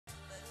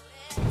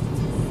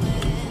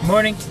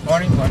Morning.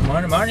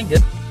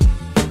 Good.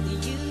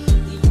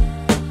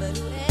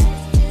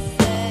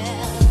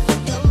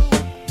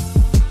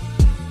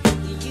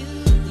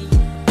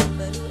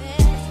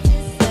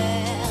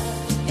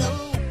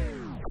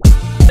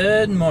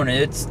 Good morning.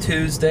 It's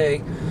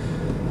Tuesday.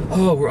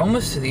 Oh, we're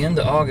almost to the end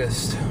of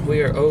August.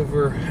 We are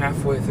over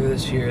halfway through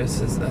this year.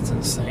 That's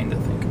insane to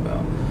think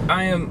about.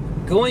 I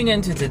am going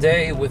into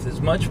today with as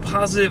much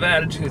positive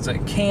attitude as I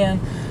can.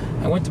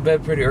 I went to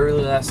bed pretty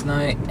early last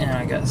night and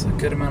I got a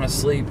good amount of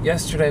sleep.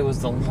 Yesterday was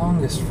the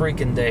longest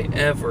freaking day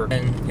ever.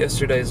 And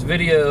yesterday's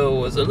video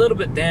was a little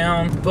bit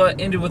down, but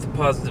ended with a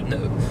positive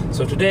note.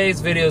 So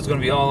today's video is going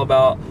to be all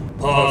about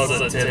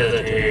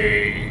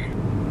positivity.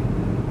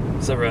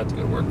 Except I have to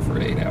go to work for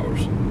 8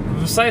 hours.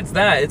 Besides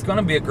that, it's going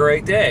to be a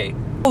great day.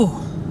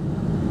 Oh,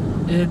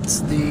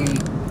 it's the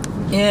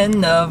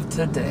end of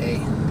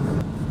today.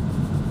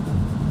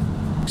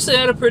 Actually, I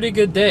had a pretty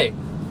good day.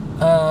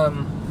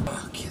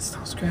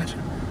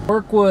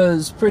 Work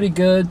was pretty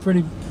good,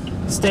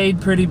 stayed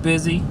pretty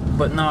busy,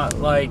 but not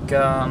like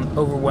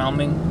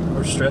overwhelming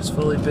or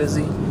stressfully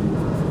busy.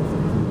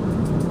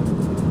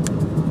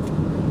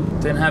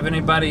 Didn't have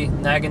anybody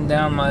nagging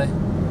down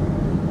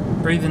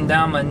breathing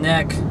down my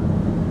neck,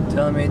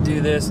 telling me to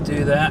do this,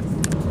 do that.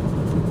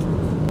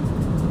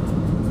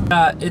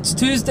 It's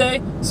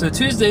Tuesday, so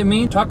Tuesday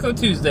means Taco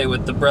Tuesday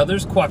with the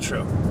Brothers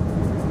Quattro. I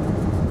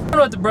don't know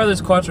what the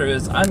Brothers Quattro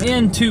is. I'm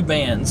in two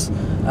bands.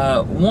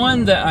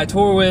 One that I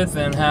tour with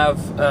and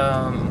have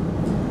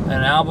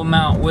an album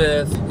out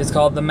with is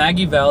called the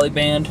McGee Valley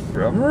Band.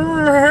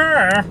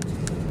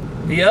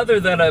 The other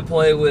that I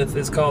play with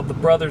is called the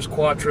Brothers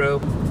Quattro.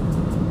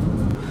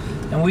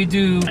 And we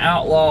do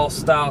outlaw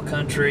style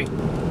country.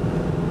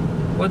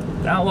 What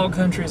outlaw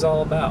country is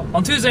all about.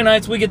 On Tuesday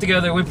nights we get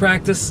together, we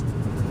practice.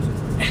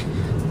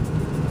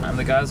 And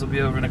the guys will be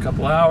over in a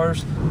couple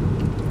hours,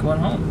 going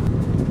home.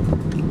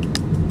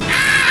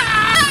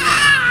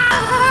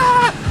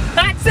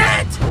 That's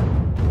it!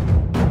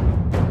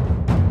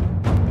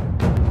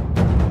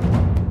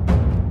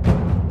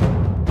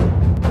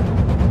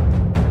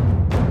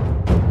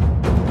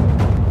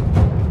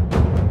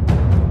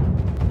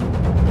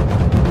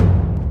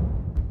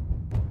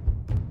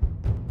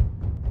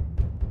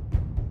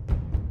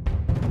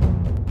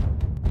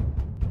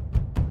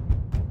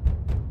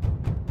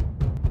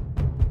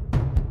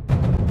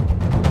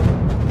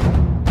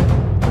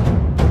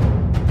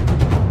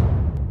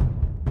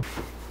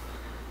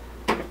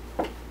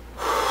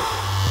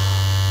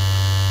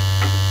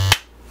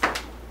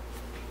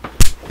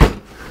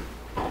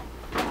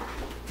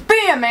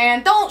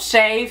 Man, don't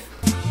shave.